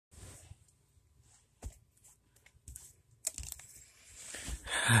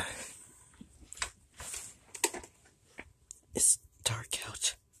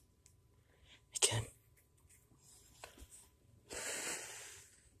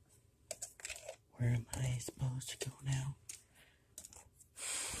Where am I supposed to go now?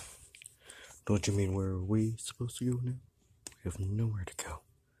 Don't you mean where are we supposed to go now? We have nowhere to go.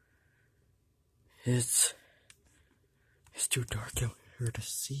 It's too dark out here to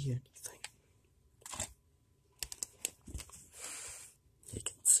see anything. You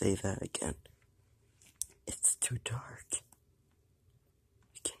can say that again. It's too dark.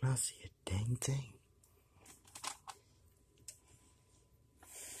 You cannot see a dang thing.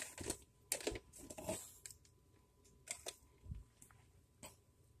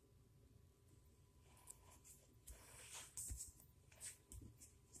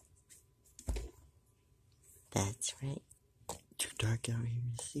 That's right. Too dark out here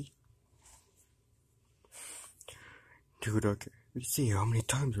to see. Too dark out here to see. How many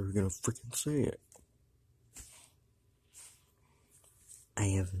times are we gonna freaking say it? I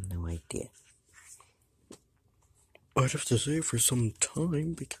have no idea. I'd have to say it for some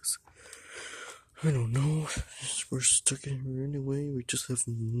time because I don't know. We're stuck in here anyway. We just have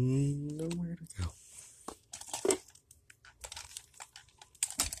nowhere to go.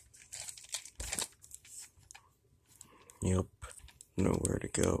 Yep, nowhere to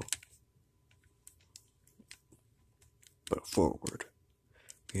go. But forward.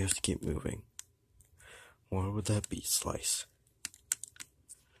 We have to keep moving. Why would that be, Slice?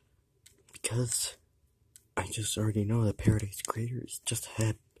 Because I just already know that Paradise Crater is just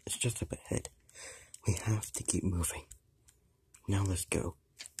ahead. It's just up ahead. We have to keep moving. Now let's go.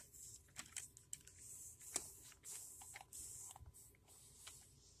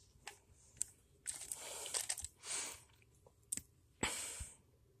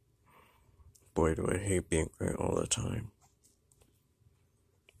 Boy, do I hate being right all the time.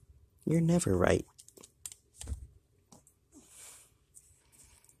 You're never right.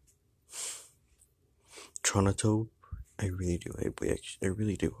 Tronatope, I really do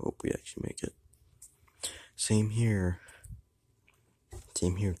hope we actually make it. Same here.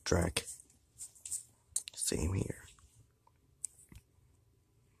 Same here, Drac. Same here.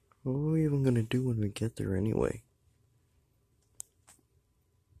 What are we even gonna do when we get there anyway?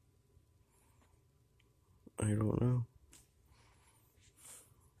 I don't know.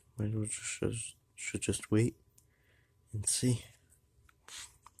 Might as well should just wait and see.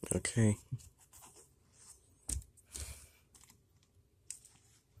 Okay.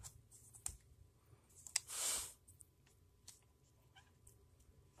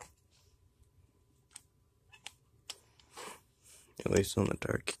 At least on the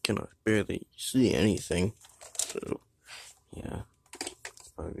dark, you cannot barely see anything. So, yeah,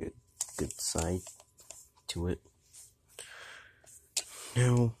 it's probably a good side to it.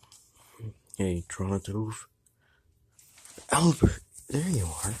 Now, hey, Tronatove. Albert, there you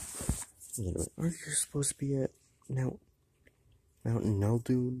are. Aren't you supposed to be at Mount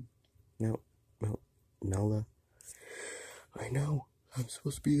Neldun? Mount Nella? I know, I'm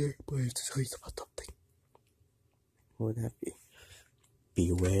supposed to be there, but I have to tell you about something. What would that be?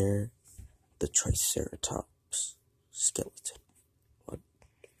 Beware the triceratops skeleton. What?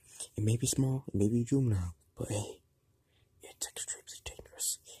 It may be small, it may be juvenile, but hey, it's extremely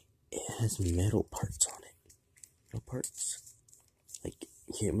dangerous. It has metal parts on it. Metal parts? Like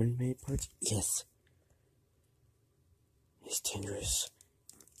human-made parts? Yes. It's dangerous.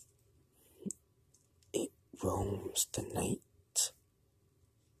 It roams the night,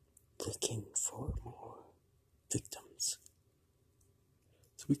 looking for more victims.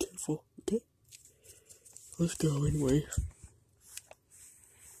 So be careful, okay? Let's go anyway.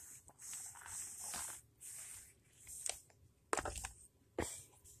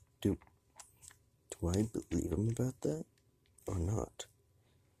 Do I believe him about that? Or not?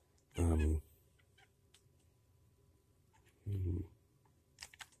 No,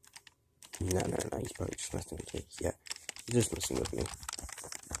 he's probably just messing with me. Yeah, he's just messing with me.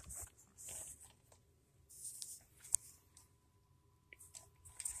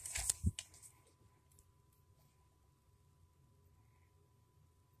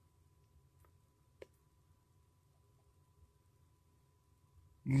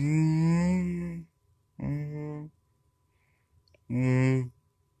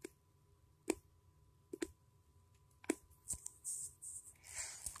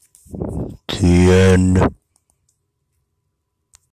 The end.